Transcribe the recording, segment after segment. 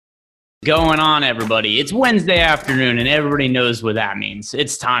Going on, everybody? It's Wednesday afternoon, and everybody knows what that means.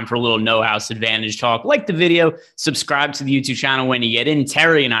 It's time for a little No House Advantage talk. Like the video, subscribe to the YouTube channel when you get in.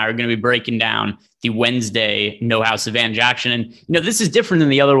 Terry and I are going to be breaking down the Wednesday No House Advantage action. And, this is different than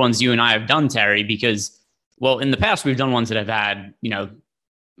the other ones you and I have done, Terry, because, well, in the past, we've done ones that have had,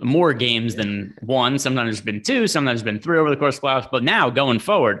 more games than one. Sometimes there's been two, sometimes there's been three over the course of the playoffs. But now, going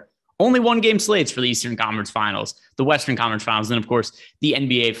forward, only one game slates for the Eastern Conference Finals, the Western Conference Finals, and of course the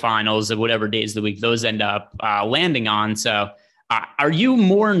NBA Finals of whatever days of the week those end up landing on. So are you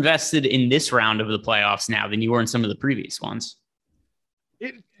more invested in this round of the playoffs now than you were in some of the previous ones?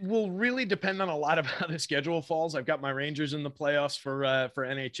 It will really depend on a lot of how the schedule falls. I've got my Rangers in the playoffs for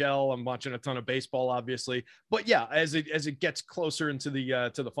NHL. I'm watching a ton of baseball, obviously. But yeah, as it gets closer into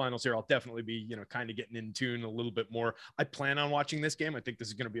the finals here, I'll definitely be kind of getting in tune a little bit more. I plan on watching this game. I think this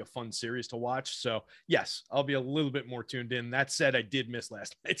is going to be a fun series to watch. So yes, I'll be a little bit more tuned in. That said, I did miss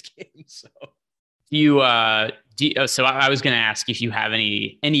last night's game. So so I was going to ask if you have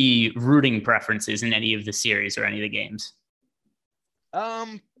any rooting preferences in any of the series or any of the games.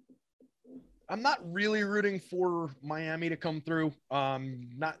 I'm not really rooting for Miami to come through. I'm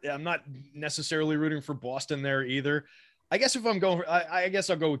not necessarily rooting for Boston there either. I guess if I'm going, I guess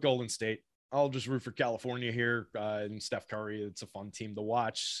I'll go with Golden State. I'll just root for California here and Steph Curry. It's a fun team to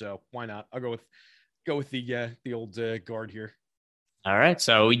watch, so why not? I'll go with the old guard here. All right,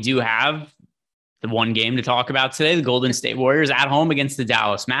 so we do have the one game to talk about today: the Golden State Warriors at home against the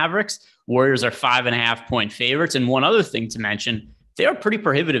Dallas Mavericks. Warriors are 5.5-point favorites, and one other thing to mention: they are pretty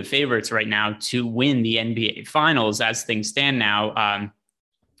prohibitive favorites right now to win the NBA Finals as things stand now.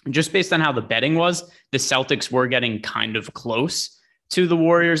 Just based on how the betting was, the Celtics were getting kind of close to the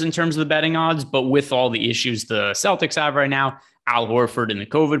Warriors in terms of the betting odds, but with all the issues the Celtics have right now, Al Horford and the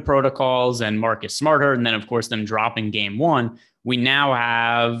COVID protocols and Marcus Smart, and then, of course, them dropping game one, we now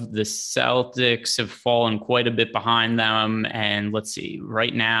have the Celtics have fallen quite a bit behind them. And let's see,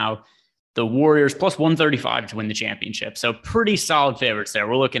 right now, the Warriors plus 135 to win the championship. So pretty solid favorites there.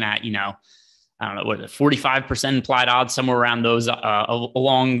 We're looking at, I don't know, what is it, 45% implied odds, somewhere around those,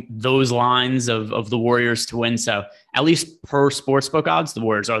 along those lines of the Warriors to win. So at least per sportsbook odds, the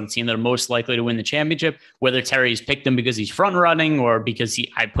Warriors are the team that are most likely to win the championship. Whether Terry's picked them because he's front running or because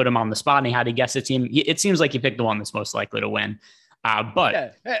I put him on the spot and he had to guess a team, it seems like he picked the one that's most likely to win. But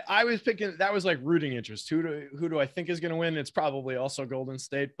yeah, I was picking, that was like rooting interest. Who do I think is going to win? It's probably also Golden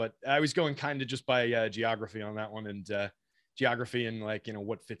State, but I was going kind of just by geography on that one, and geography and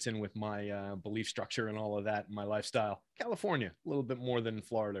what fits in with my belief structure and all of that and my lifestyle. California, a little bit more than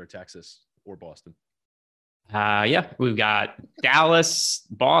Florida or Texas or Boston. Yeah, we've got Dallas,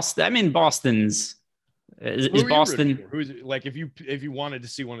 Boston. I mean, Boston's is Boston. Who's like, if you wanted to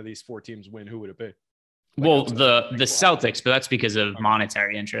see one of these four teams win, who would it be? Well, the Celtics, but that's because of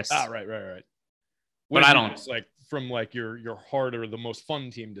monetary interest. Right. But I don't from your heart or the most fun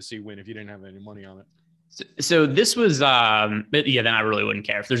team to see win if you didn't have any money on it. So this was, then I really wouldn't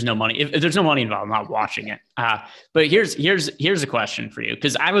care if there's no money. If there's no money involved, I'm not watching it. But here's a question for you,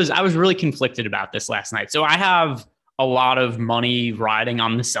 because I was really conflicted about this last night. So I have a lot of money riding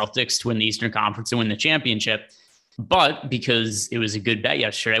on the Celtics to win the Eastern Conference and win the championship. But because it was a good bet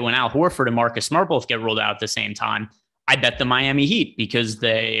yesterday, when Al Horford and Marcus Smart both get rolled out at the same time, I bet the Miami Heat because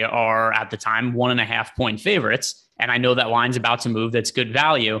they are at the time 1.5-point favorites. And I know that line's about to move. That's good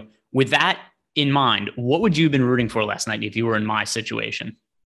value. With that in mind, what would you have been rooting for last night if you were in my situation?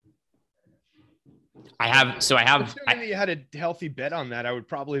 Assuming you had a healthy bet on that, I would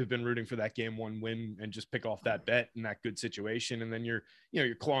probably have been rooting for that game one win and just pick off that bet in that good situation. And then you're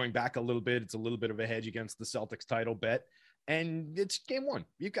clawing back a little bit. It's a little bit of a hedge against the Celtics title bet. And it's game one.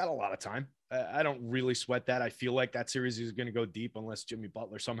 You've got a lot of time. I don't really sweat that. I feel like that series is going to go deep unless Jimmy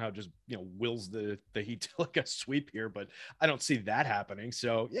Butler somehow just, wills the Heat to like a sweep here. But I don't see that happening.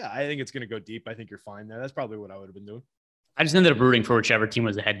 So, yeah, I think it's going to go deep. I think you're fine there. That's probably what I would have been doing. I just ended up rooting for whichever team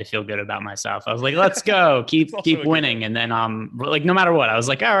was ahead to feel good about myself. I was like, let's go, keep winning. And then no matter what, I was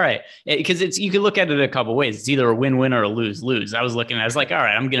like, all right. Because you can look at it a couple ways. It's either a win-win or a lose-lose. I was like, all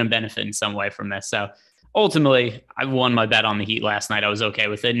right, I'm going to benefit in some way from this. So ultimately, I won my bet on the Heat last night. I was okay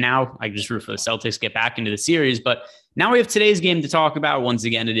with it. Now I just root for the Celtics, get back into the series. But now we have today's game to talk about. Once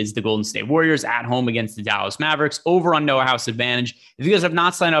again, it is the Golden State Warriors at home against the Dallas Mavericks over on No House Advantage. If you guys have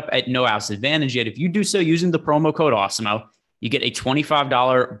not signed up at No House Advantage yet, if you do so using the promo code AWESEMO, you get a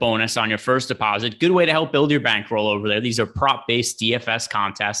 $25 bonus on your first deposit. Good way to help build your bankroll over there. These are prop-based DFS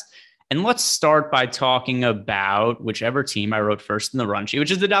contests. And let's start by talking about whichever team I wrote first in the run sheet,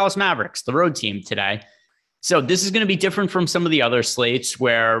 which is the Dallas Mavericks, the road team today. So this is going to be different from some of the other slates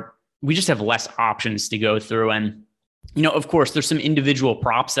where we just have less options to go through. And Of course, there's some individual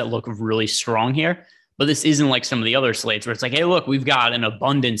props that look really strong here, but this isn't like some of the other slates where it's like, hey, look, we've got an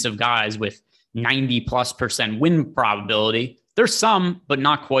abundance of guys with 90+% win probability. There's some, but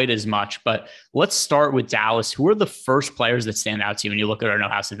not quite as much. But let's start with Dallas. Who are the first players that stand out to you when you look at our no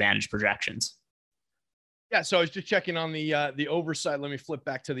house advantage projections? Yeah, so I was just checking on the overside. Let me flip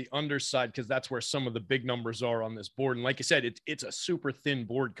back to the underside because that's where some of the big numbers are on this board. And like I said, it's a super thin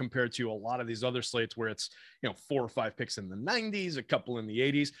board compared to a lot of these other slates where it's 4 or 5 picks in the 90s, a couple in the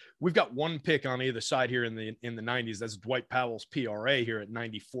 80s. We've got one pick on either side here in the 90s. That's Dwight Powell's PRA here at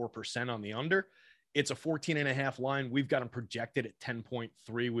 94% on the under. It's a 14.5 line. We've got him projected at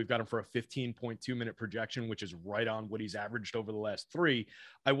 10.3. We've got him for a 15.2 minute projection, which is right on what he's averaged over the last 3.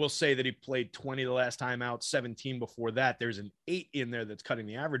 I will say that he played 20 the last time out, 17 before that. There's an 8 in there that's cutting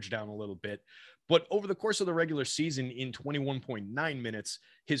the average down a little bit. But over the course of the regular season in 21.9 minutes,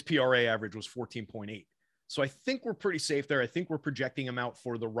 his PRA average was 14.8. So I think we're pretty safe there. I think we're projecting him out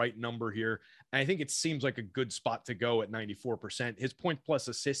for the right number here. And I think it seems like a good spot to go at 94%. His point plus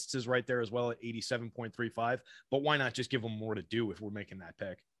assists is right there as well at 87.35. But why not just give him more to do if we're making that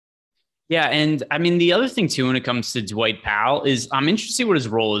pick? Yeah. And I mean, the other thing too, when it comes to Dwight Powell is I'm interested to see what his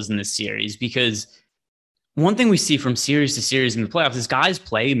role is in this series, because one thing we see from series to series in the playoffs is guys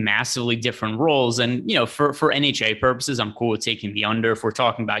play massively different roles. And, for NHA purposes, I'm cool with taking the under. If we're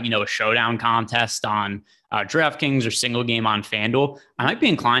talking about, a showdown contest on DraftKings or single game on FanDuel, I might be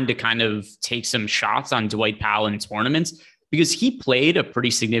inclined to kind of take some shots on Dwight Powell in tournaments because he played a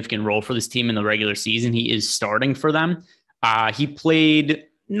pretty significant role for this team in the regular season. He is starting for them. He played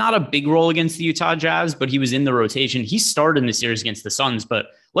not a big role against the Utah Jazz, but he was in the rotation. He started in the series against the Suns, but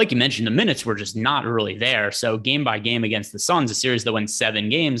like you mentioned, the minutes were just not really there. So game by game against the Suns, a series that went 7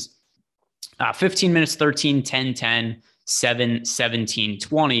 games, 15 minutes, 13, 10, 10, 7, 17,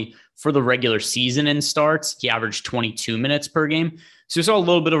 20 for the regular season in starts. He averaged 22 minutes per game. So we saw a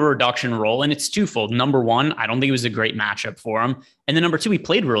little bit of a reduction role, and it's twofold. Number one, I don't think it was a great matchup for him. And then number two, he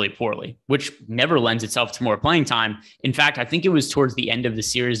played really poorly, which never lends itself to more playing time. In fact, I think it was towards the end of the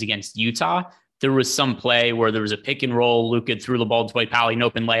series against Utah. There was some play where there was a pick and roll. Luka threw the ball to Dwight Powell, an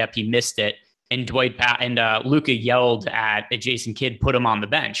open layup. He missed it. And Luka yelled at Jason Kidd, put him on the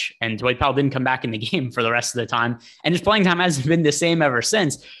bench. And Dwight Powell didn't come back in the game for the rest of the time. And his playing time hasn't been the same ever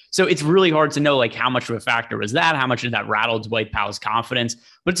since. So it's really hard to know how much of a factor was that? How much did that rattle Dwight Powell's confidence?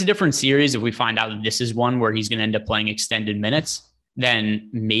 But it's a different series. If we find out that this is one where he's going to end up playing extended minutes, then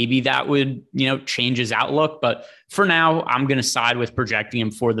maybe that would, change his outlook. But for now, I'm going to side with projecting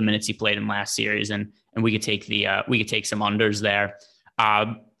him for the minutes he played in last series. And we could take some unders there.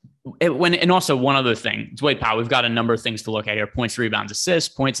 And also one other thing, Dwight Powell, we've got a number of things to look at here: points, rebounds,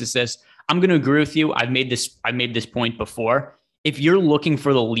 assists, points, assists. I'm going to agree with you. I've made this point before. If you're looking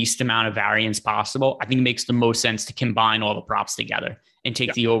for the least amount of variance possible, I think it makes the most sense to combine all the props together and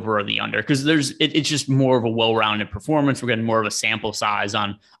take the over or the under, because it's just more of a well-rounded performance. We're getting more of a sample size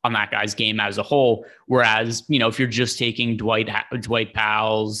on that guy's game as a whole. Whereas, if you're just taking Dwight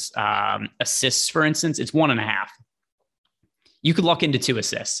Powell's assists, for instance, it's 1.5. You could luck into 2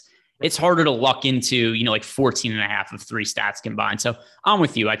 assists. It's harder to luck into, 14.5 of 3 stats combined. So I'm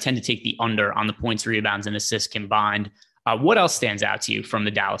with you. I tend to take the under on the points, rebounds, and assists combined. What else stands out to you from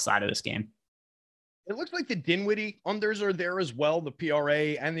the Dallas side of this game? It looks like the Dinwiddie unders are there as well, the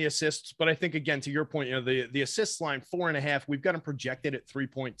PRA and the assists. But I think, again, to your point, the assists line 4.5, we've got him projected at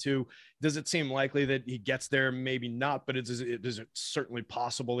 3.2. Does it seem likely that he gets there? Maybe not, but is it certainly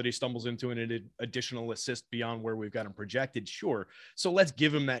possible that he stumbles into an additional assist beyond where we've got him projected? Sure. So let's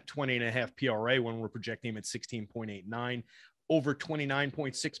give him that 20.5 PRA when we're projecting him at 16.89. Over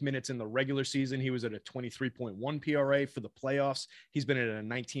 29.6 minutes in the regular season. He was at a 23.1 PRA for the playoffs. He's been at a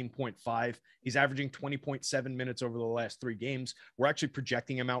 19.5. He's averaging 20.7 minutes over the last 3 games. We're actually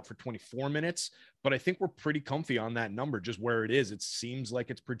projecting him out for 24 minutes, but I think we're pretty comfy on that number, just where it is. It seems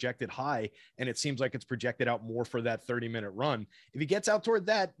like it's projected high, and it seems like it's projected out more for that 30-minute run. If he gets out toward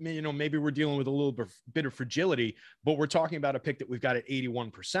that, maybe we're dealing with a little bit of fragility, but we're talking about a pick that we've got at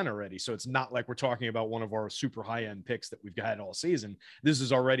 81% already. So it's not like we're talking about one of our super high-end picks that we've got all season. This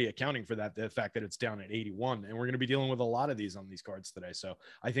is already accounting for that, the fact that it's down at 81, and we're going to be dealing with a lot of these on these cards today. So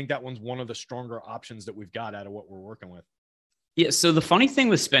I think that one's one of the stronger options that we've got out of what we're working with. Yeah. So the funny thing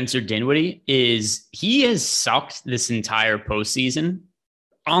with Spencer Dinwiddie is he has sucked this entire postseason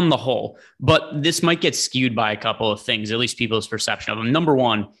on the whole, but this might get skewed by a couple of things, at least people's perception of him. Number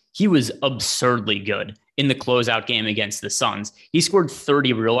one, he was absurdly good in the closeout game against the Suns. He scored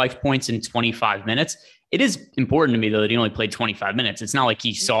 30 real life points in 25 minutes. It is important to me, though, that he only played 25 minutes. It's not like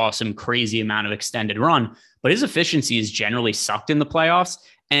he saw some crazy amount of extended run, but his efficiency is generally sucked in the playoffs.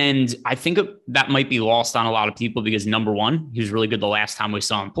 And I think that might be lost on a lot of people because number one, he was really good the last time we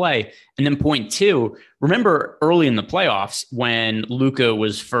saw him play. And then point two, remember early in the playoffs when Luka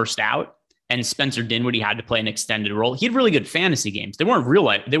was first out and Spencer Dinwiddie had to play an extended role. He had really good fantasy games. They weren't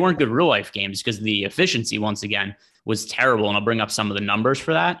good real life games because the efficiency, once again, was terrible. And I'll bring up some of the numbers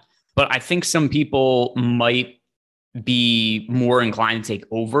for that. But I think some people might be more inclined to take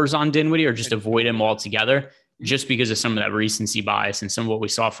overs on Dinwiddie or just avoid him altogether just because of some of that recency bias and some of what we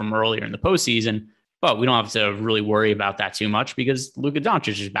saw from earlier in the postseason. But we don't have to really worry about that too much because Luka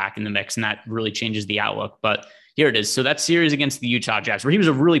Doncic is back in the mix and that really changes the outlook. But here it is. So that series against the Utah Jazz, where he was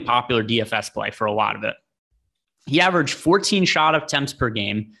a really popular DFS play for a lot of it. He averaged 14 shot attempts per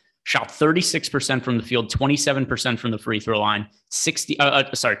game, shot 36% from the field, 27% from the free throw line,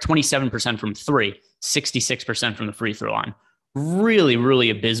 27% from three, 66% from the free throw line. Really, really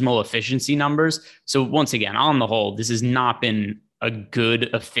abysmal efficiency numbers. So once again, on the whole, this has not been a good,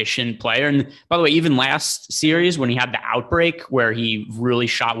 efficient player. And by the way, even last series when he had the outbreak where he really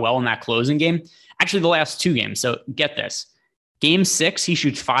shot well in that closing game, actually the last two games. So get this. Game 6, he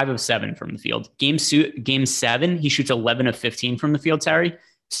shoots 5 of 7 from the field. Game 7, he shoots 11 of 15 from the field, Terry.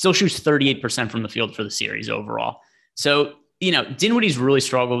 Still shoots 38% from the field for the series overall. So, Dinwiddie's really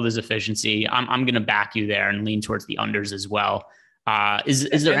struggled with his efficiency. I'm going to back you there and lean towards the unders as well.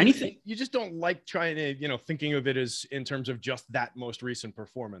 Is there anything you just don't like trying to, thinking of it as in terms of just that most recent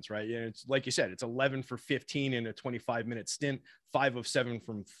performance, right? It's like you said, it's 11 for 15 in a 25-minute stint, 5 of 7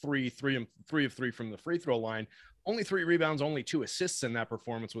 from 3 of 3 from the free throw line. Only 3 rebounds, only 2 assists in that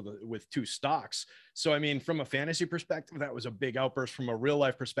performance with 2 stocks. So, I mean, from a fantasy perspective, that was a big outburst. From a real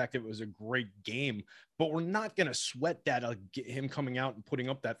life perspective, it was a great game. But we're not going to sweat that him coming out and putting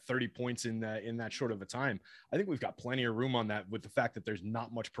up that 30 points in that short of a time. I think we've got plenty of room on that with the fact that there's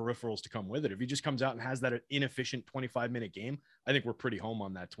not much peripherals to come with it. If he just comes out and has that inefficient 25-minute game, I think we're pretty home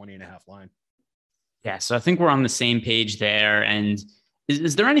on that 20.5 line. Yeah, so I think we're on the same page there. And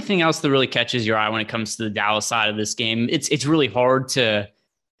is there anything else that really catches your eye when it comes to the Dallas side of this game? It's really hard to,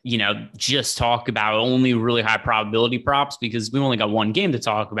 just talk about only really high probability props because we've only got one game to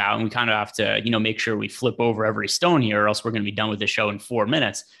talk about. And we kind of have to, make sure we flip over every stone here or else we're going to be done with the show in 4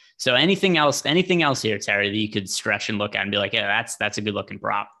 minutes. So anything else here, Terry, that you could stretch and look at and be like, yeah, that's a good looking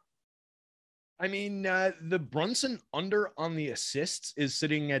prop. I mean, the Brunson under on the assists is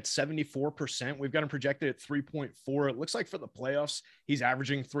sitting at 74%. We've got him projected at 3.4. It looks like for the playoffs, he's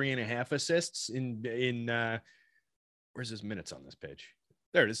averaging 3.5 assists in where's his minutes on this page?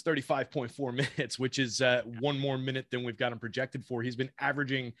 There it is, 35.4 minutes, which is 1 more minute than we've got him projected for. He's been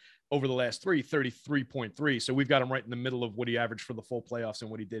averaging over the last 33.3. So we've got him right in the middle of what he averaged for the full playoffs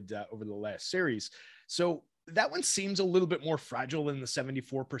and what he did over the last series. So that one seems a little bit more fragile than the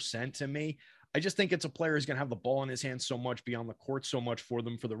 74% to me. I just think it's a player who's going to have the ball in his hands so much, be on the court so much for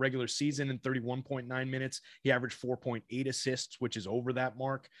them. For the regular season in 31.9 minutes, he averaged 4.8 assists, which is over that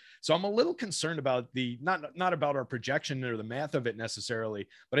mark. So I'm a little concerned about not about our projection or the math of it necessarily,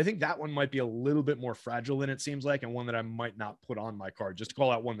 but I think that one might be a little bit more fragile than it seems like, and one that I might not put on my card. Just to call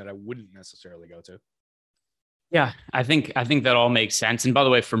out one that I wouldn't necessarily go to. Yeah, I think that all makes sense. And by the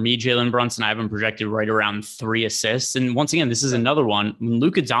way, for me, Jalen Brunson, I have him projected right around 3 assists. And once again, this is another one. When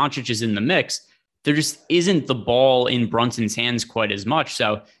Luka Doncic is in the mix, there just isn't the ball in Brunson's hands quite as much.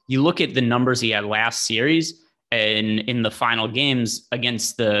 So you look at the numbers he had last series and in the final games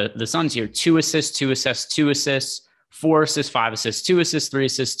against the Suns here, 2 assists, 2 assists, 2 assists, 4 assists, 5 assists, 2 assists, 3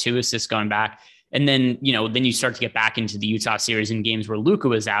 assists, 2 assists going back. And then, then you start to get back into the Utah series in games where Luka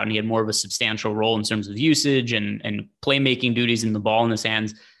was out and he had more of a substantial role in terms of usage and playmaking duties and the ball in his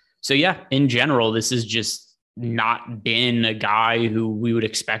hands. So yeah, in general, this has just not been a guy who we would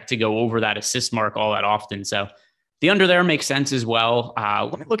expect to go over that assist mark all that often. So the under there makes sense as well.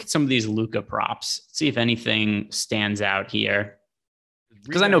 Let me look at some of these Luka props, see if anything stands out here.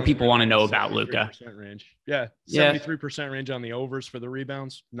 Because I know people want to know about Luka. Range. Yeah. 73% range on the overs for the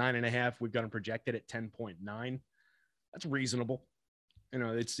rebounds, 9.5. We've got him projected at 10.9. That's reasonable.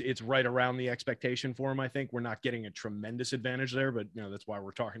 It's right around the expectation for him. I think we're not getting a tremendous advantage there, but that's why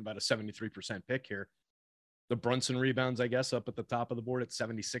we're talking about a 73% pick here. The Brunson rebounds, I guess, up at the top of the board at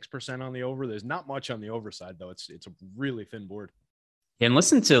 76% on the over. There's not much on the over side, though. It's a really thin board. And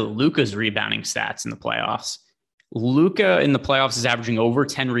listen to Luka's rebounding stats in the playoffs. Luka in the playoffs is averaging over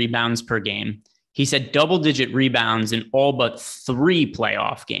 10 rebounds per game. He's had double-digit rebounds in all but 3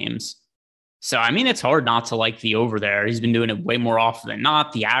 playoff games. So, I mean, it's hard not to like the over there. He's been doing it way more often than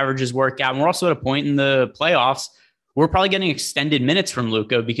not. The averages work out. And we're also at a point in the playoffs we're probably getting extended minutes from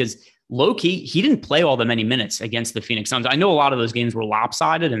Luka because low-key, he didn't play all that many minutes against the Phoenix Suns. I know a lot of those games were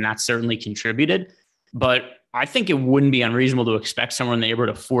lopsided, and that certainly contributed. But I think it wouldn't be unreasonable to expect somewhere in the neighborhood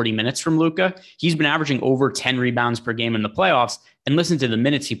of 40 minutes from Luka. He's been averaging over 10 rebounds per game in the playoffs. And listen to the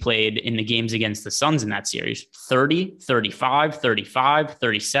minutes he played in the games against the Suns in that series: 30, 35, 35,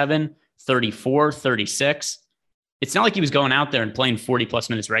 37, 34, 36. It's not like he was going out there and playing 40 plus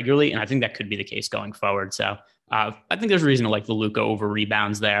minutes regularly. And I think that could be the case going forward. So I think there's a reason to like the Luka over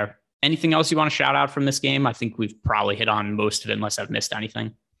rebounds there. Anything else you want to shout out from this game? I think we've probably hit on most of it unless I've missed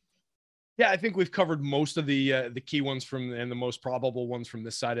anything. Yeah, I think we've covered most of the key ones and the most probable ones from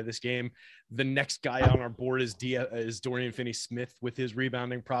this side of this game. The next guy on our board is Dorian Finney-Smith with his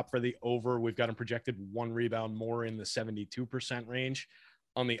rebounding prop for the over. We've got him projected 1 rebound more in the 72% range.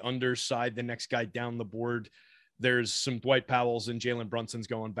 On the under side, the next guy down the board, there's some Dwight Powell's and Jalen Brunson's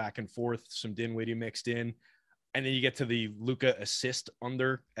going back and forth, some Dinwiddie mixed in. And then you get to the Luka assist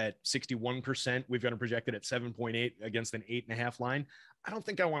under at 61%. We've got him projected at 7.8 against an 8.5 line. I don't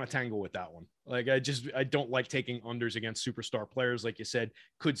think I want to tangle with that one. Like, I don't like taking unders against superstar players. Like you said,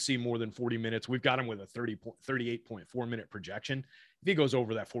 could see more than 40 minutes. We've got him with a 38.4 minute projection. If he goes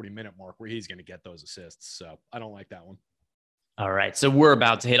over that 40-minute mark, where he's going to get those assists. So I don't like that one. All right, so we're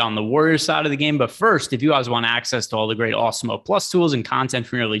about to hit on the Warriors side of the game. But first, if you guys want access to all the great Awesemo Plus tools and content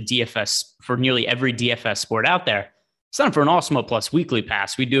for nearly every DFS sport out there, sign up for an Awesemo Plus weekly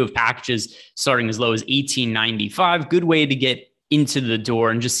pass. We do have packages starting as low as $18.95. Good way to get into the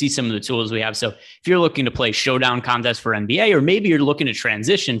door and just see some of the tools we have. So if you're looking to play showdown contests for NBA, or maybe you're looking to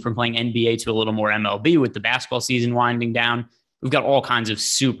transition from playing NBA to a little more MLB with the basketball season winding down, we've got all kinds of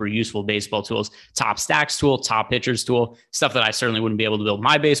super useful baseball tools. Top stacks tool, top pitchers tool, stuff that I certainly wouldn't be able to build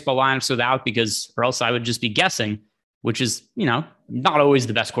my baseball lineups without, or else I would just be guessing, which is, not always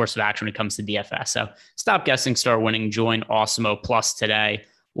the best course of action when it comes to DFS. So stop guessing, start winning. Join Awesemo Plus today.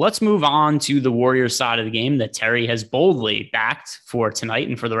 Let's move on to the Warriors side of the game that Terry has boldly backed for tonight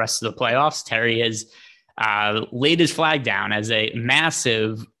and for the rest of the playoffs. Terry has laid his flag down as a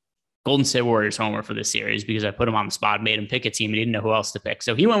massive Golden State Warriors homer for this series because I put him on the spot, made him pick a team. He didn't know who else to pick.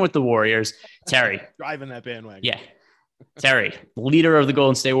 So he went with the Warriors. Terry. Driving that bandwagon. Yeah. Terry, leader of the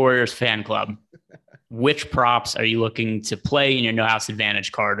Golden State Warriors fan club. Which props are you looking to play in your no house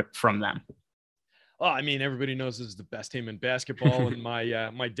advantage card from them? Oh, I mean, everybody knows this is the best team in basketball, and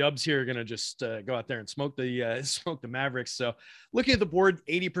my Dubs here are gonna just go out there and smoke the Mavericks. So, looking at the board,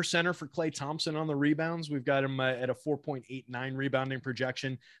 80%er for Klay Thompson on the rebounds. We've got him at a 4.89 rebounding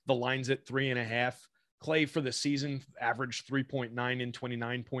projection. The line's at 3.5. Klay for the season averaged 3.9 in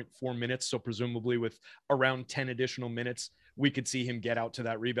 29.4 minutes. So presumably with around 10 additional minutes, we could see him get out to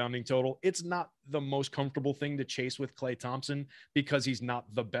that rebounding total. It's not the most comfortable thing to chase with Klay Thompson because he's not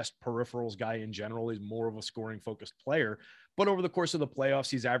the best peripherals guy in general. He's more of a scoring focused player. But over the course of the playoffs,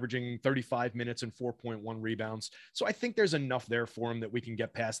 he's averaging 35 minutes and 4.1 rebounds. So I think there's enough there for him that we can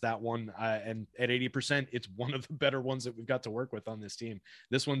get past that one. And at 80%, it's one of the better ones that we've got to work with on this team.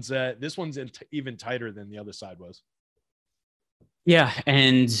 This one's even tighter than the other side was. Yeah.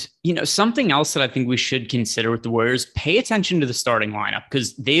 And, something else that I think we should consider with the Warriors, pay attention to the starting lineup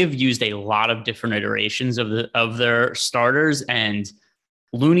because they've used a lot of different iterations of their starters. And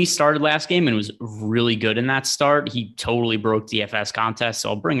Looney started last game and was really good in that start. He totally broke DFS contest. So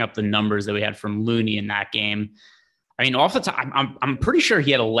I'll bring up the numbers that we had from Looney in that game. I mean, off the top, I'm pretty sure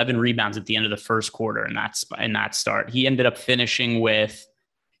he had 11 rebounds at the end of the first quarter in that start. He ended up finishing with,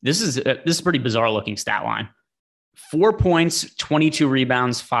 this is a pretty bizarre looking stat line. 4 points, 22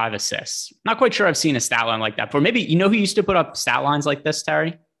 rebounds, 5 assists. Not quite sure I've seen a stat line like that before. Maybe, who used to put up stat lines like this,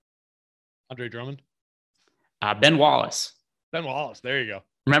 Terry? Andre Drummond? Ben Wallace. Ben Wallace. There you go.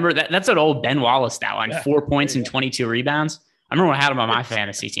 Remember that's an old Ben Wallace stat line, 4 points and 22 rebounds. I remember when I had him on my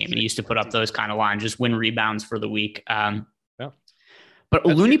fantasy team and he used to put up those kind of lines, just win rebounds for the week. But that's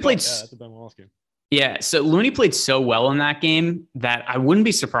Looney played. That's a Ben Wallace game. Yeah. So Looney played so well in that game that I wouldn't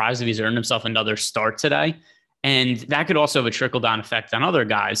be surprised if he's earned himself another start today. And that could also have a trickle down effect on other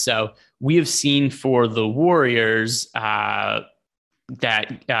guys. So we have seen for the Warriors, that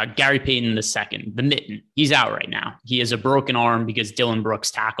Gary Payton II, the mitten, he's out right now. He has a broken arm because Dylan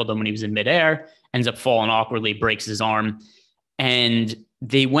Brooks tackled him when he was in midair, ends up falling awkwardly, breaks his arm. And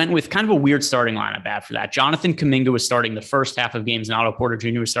they went with kind of a weird starting lineup after that. Jonathan Kuminga was starting the first half of games and Otto Porter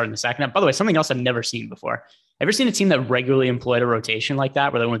Jr. was starting the second half. By the way, something else I've never seen before. Ever seen a team that regularly employed a rotation like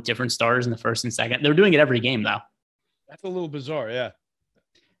that where they went with different starters in the first and second? They're doing it every game though. That's a little bizarre. Yeah.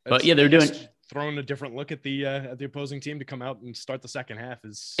 But yeah, they're doing throwing a different look at the opposing team to come out and start the second half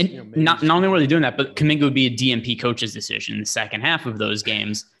is not only were they doing that, but Kuminga would be a DMP coach's decision in the second half of those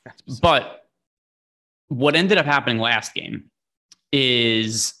games. But what ended up happening last game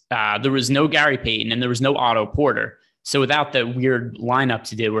is there was no Gary Payton and there was no Otto Porter. So without the weird lineup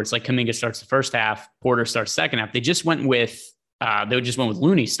to do where it's like Kuminga starts the first half, Porter starts second half, they just went with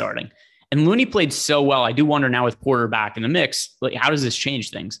Looney starting. And Looney played so well. I do wonder now with Porter back in the mix, like how does this change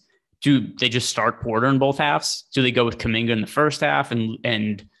things? Do they just start Porter in both halves? Do they go with Kuminga in the first half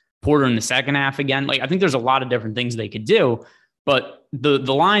and Porter in the second half again? Like I think there's a lot of different things they could do, but the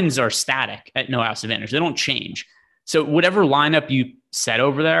lines are static at no house advantage. They don't change. So whatever lineup you set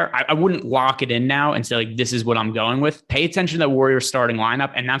over there, I wouldn't lock it in now and say like this is what I'm going with. Pay attention to that Warriors starting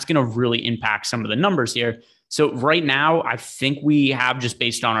lineup, and that's going to really impact some of the numbers here. So right now, I think we have, just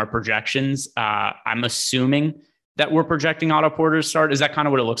based on our projections, I'm assuming that we're projecting Otto Porter to start. Is that kind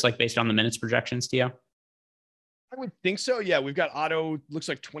of what it looks like based on the minutes projections, Tio? I would think so. Yeah, we've got Otto, looks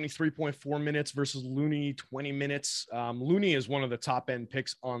like 23.4 minutes versus Looney, 20 minutes. Looney is one of the top end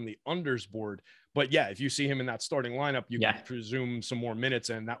picks on the unders board. But yeah, if you see him in that starting lineup, you can presume some more minutes,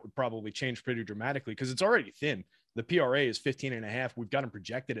 and that would probably change pretty dramatically because it's already thin. The PRA is 15.5. We've got him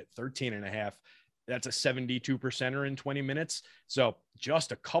projected at 13.5. That's a 72%er in 20 minutes. So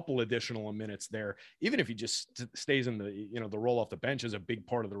just a couple additional minutes there. Even if he just stays in the, the roll off the bench is a big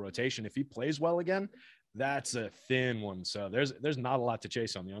part of the rotation. If he plays well again, that's a thin one. So there's not a lot to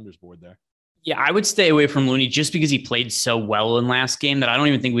chase on the unders board there. Yeah, I would stay away from Looney just because he played so well in last game that I don't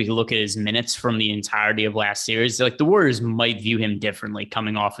even think we can look at his minutes from the entirety of last series. Like the Warriors might view him differently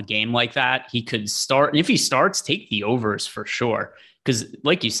coming off a game like that. He could start, and if he starts, take the overs for sure. Because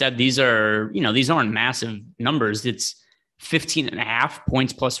like you said, these aren't massive numbers. It's 15.5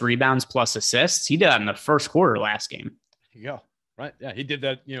 points plus rebounds plus assists. He did that in the first quarter last game. There you go. Right. Yeah. He did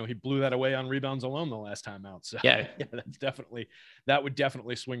that. He blew that away on rebounds alone the last time out. So yeah, that would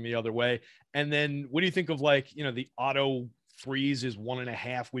definitely swing the other way. And then what do you think of the Otto freeze is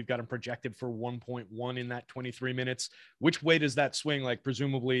 1.5. We've got him projected for 1.1 in that 23 minutes. Which way does that swing? Like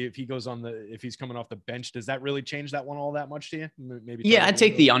presumably if he's coming off the bench, does that really change that one all that much to you? Maybe. Yeah. I'd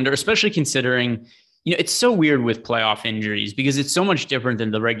take the under, especially considering, it's so weird with playoff injuries because it's so much different than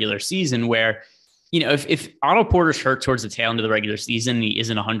the regular season where, if Otto Porter's hurt towards the tail end of the regular season, he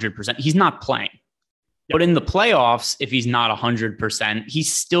isn't 100%, he's not playing. Yep. But in the playoffs, if he's not 100%, he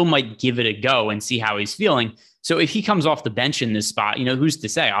still might give it a go and see how he's feeling. So if he comes off the bench in this spot, who's to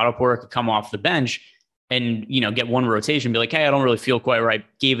say Otto Porter could come off the bench and, get one rotation, be like, hey, I don't really feel quite right.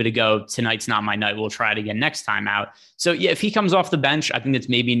 Gave it a go. Tonight's not my night. We'll try it again next time out. So yeah, if he comes off the bench, I think that's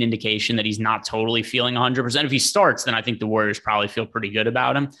maybe an indication that he's not totally feeling 100%. If he starts, then I think the Warriors probably feel pretty good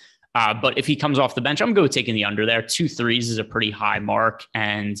about him. But if he comes off the bench, I'm going to take the under there. 2 threes is a pretty high mark.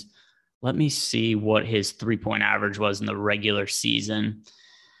 And let me see what his 3-point average was in the regular season.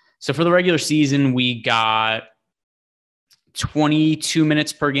 So for the regular season, we got 22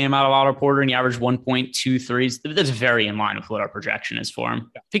 minutes per game out of Otto Porter, and he averaged 1.2 threes. That's very in line with what our projection is for him.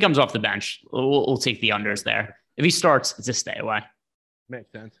 If he comes off the bench, we'll take the unders there. If he starts, it's a stay away.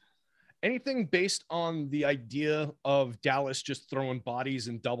 Makes sense. Anything based on the idea of Dallas just throwing bodies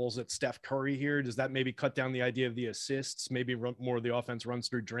and doubles at Steph Curry here? Does that maybe cut down the idea of the assists? Maybe more of the offense runs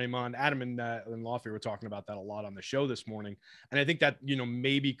through Draymond. Adam and Lofty were talking about that a lot on the show this morning. And I think that,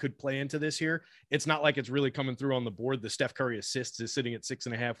 maybe could play into this here. It's not like it's really coming through on the board. The Steph Curry assists is sitting at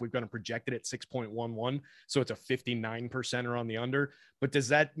 6.5. We've got him projected at 6.11. So it's a 59%er on the under. But does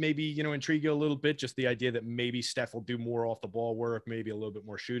that maybe, intrigue you a little bit? Just the idea that maybe Steph will do more off the ball work, maybe a little bit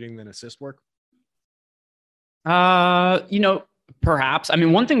more shooting than assist work? Perhaps. I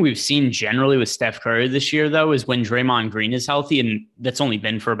mean, one thing we've seen generally with Steph Curry this year, though, is when Draymond Green is healthy, and that's only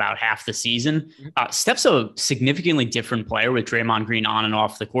been for about half the season, Steph's a significantly different player with Draymond Green on and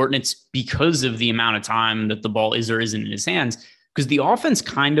off the court. And it's because of the amount of time that the ball is or isn't in his hands. Because the offense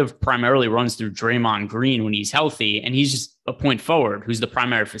kind of primarily runs through Draymond Green when he's healthy, and he's just a point forward who's the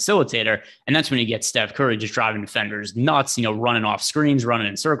primary facilitator. And that's when you get Steph Curry just driving defenders nuts, running off screens, running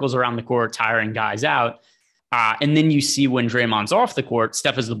in circles around the court, tiring guys out. And then you see when Draymond's off the court,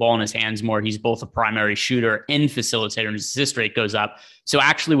 Steph has the ball in his hands more. He's both a primary shooter and facilitator, and his assist rate goes up. So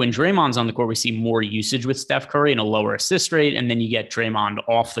actually, when Draymond's on the court, we see more usage with Steph Curry and a lower assist rate. And then you get Draymond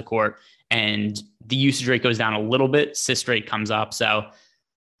off the court, and the usage rate goes down a little bit. Assist rate comes up. So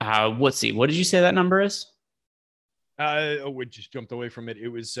let's see. What did you say that number is? We just jumped away from it. It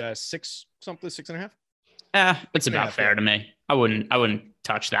was 6.5. It's about fair to me. I wouldn't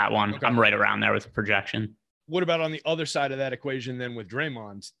touch that one. Okay. I'm right around there with the projection. What about on the other side of that equation then with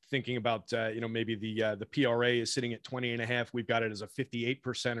Draymond, thinking about, maybe the PRA is sitting at 20.5. We've got it as a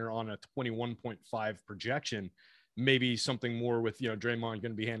 58%er on a 21.5 projection. Maybe something more with, Draymond going to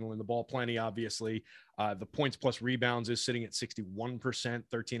be handling the ball plenty, obviously. The points plus rebounds is sitting at 61%,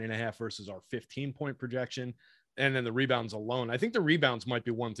 13.5 versus our 15-point projection. And then the rebounds alone, I think the rebounds might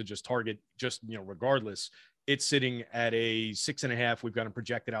be one to just target, just, regardless. It's sitting at a 6.5. We've got them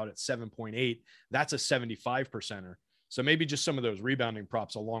projected out at 7.8. That's a 75%er. So maybe just some of those rebounding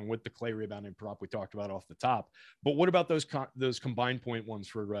props along with the Klay rebounding prop we talked about off the top. But what about those combined point ones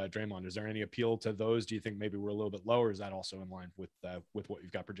for Draymond? Is there any appeal to those? Do you think maybe we're a little bit lower? Is that also in line with what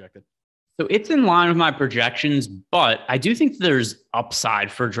you've got projected? So it's in line with my projections, but I do think there's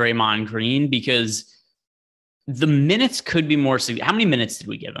upside for Draymond Green because the minutes could be more. How many minutes did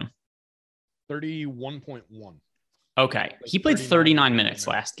we give him? 31.1. Okay. He played 39 minutes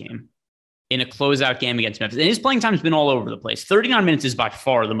last game in a closeout game against Memphis. And his playing time has been all over the place. 39 minutes is by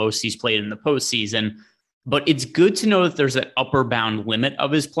far the most he's played in the postseason. But it's good to know that there's an upper bound limit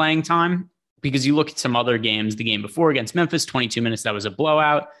of his playing time because you look at some other games, the game before against Memphis, 22 minutes, that was a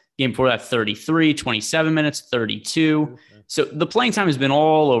blowout. Game before that, 33, 27 minutes, 32. Okay. So the playing time has been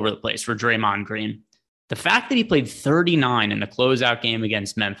all over the place for Draymond Green. The fact that he played 39 in the closeout game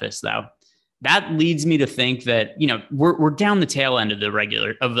against Memphis, though, that leads me to think that, we're down the tail end of the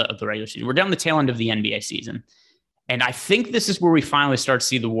regular season. We're down the tail end of the NBA season. And I think this is where we finally start to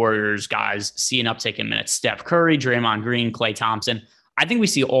see the Warriors guys see an uptick in minutes. Steph Curry, Draymond Green, Klay Thompson. I think we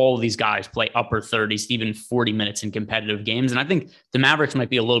see all of these guys play upper 30s, even 40 minutes in competitive games. And I think the Mavericks might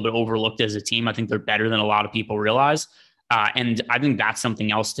be a little bit overlooked as a team. I think they're better than a lot of people realize. And I think that's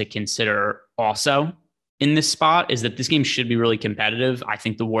something else to consider also in this spot is that this game should be really competitive. I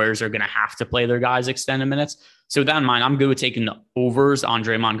think the Warriors are going to have to play their guys extended minutes. So with that in mind, I'm good with taking the overs on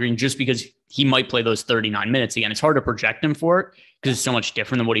Draymond Green just because he might play those 39 minutes. Again, it's hard to project him for it because it's so much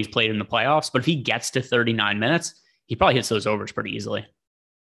different than what he's played in the playoffs. But if he gets to 39 minutes, he probably hits those overs pretty easily.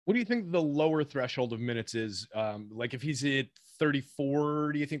 What do you think the lower threshold of minutes is? Like if he's at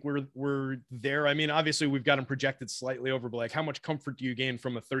 34, do you think we're there? I mean, obviously we've got him projected slightly over, but like how much comfort do you gain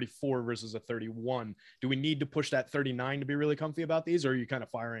from a 34 versus a 31? Do we need to push that 39 to be really comfy about these, or are you kind of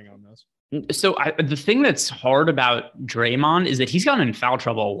firing on those? So the thing that's hard about Draymond is that he's gotten in foul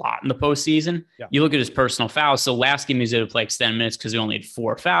trouble a lot in the postseason. Yeah. You look at his personal fouls. So last game he was able to play extended minutes because he only had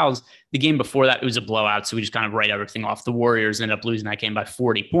 4 fouls. The game before that, it was a blowout. So we just kind of write everything off. The Warriors ended up losing that game by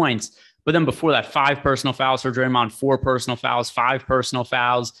 40 points. But then before that, 5 personal fouls for Draymond, 4 personal fouls, 5 personal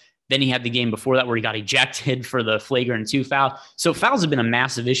fouls. Then he had the game before that where he got ejected for the flagrant 2 foul. So fouls have been a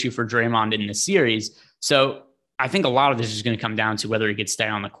massive issue for Draymond in this series. So I think a lot of this is going to come down to whether he could stay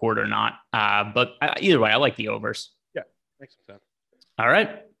on the court or not. But either way, I like the overs. Yeah, makes sense. All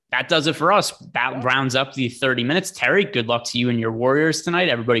right. That does it for us. That rounds up the 30 minutes. Terry, good luck to you and your Warriors tonight.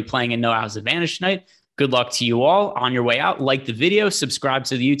 Everybody playing in No House Advantage tonight. Good luck to you all. On your way out, like the video, subscribe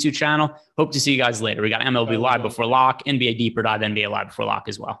to the YouTube channel. Hope to see you guys later. We got MLB Live Before Lock, NBA Deeper Dive, NBA Live Before Lock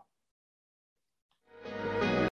as well.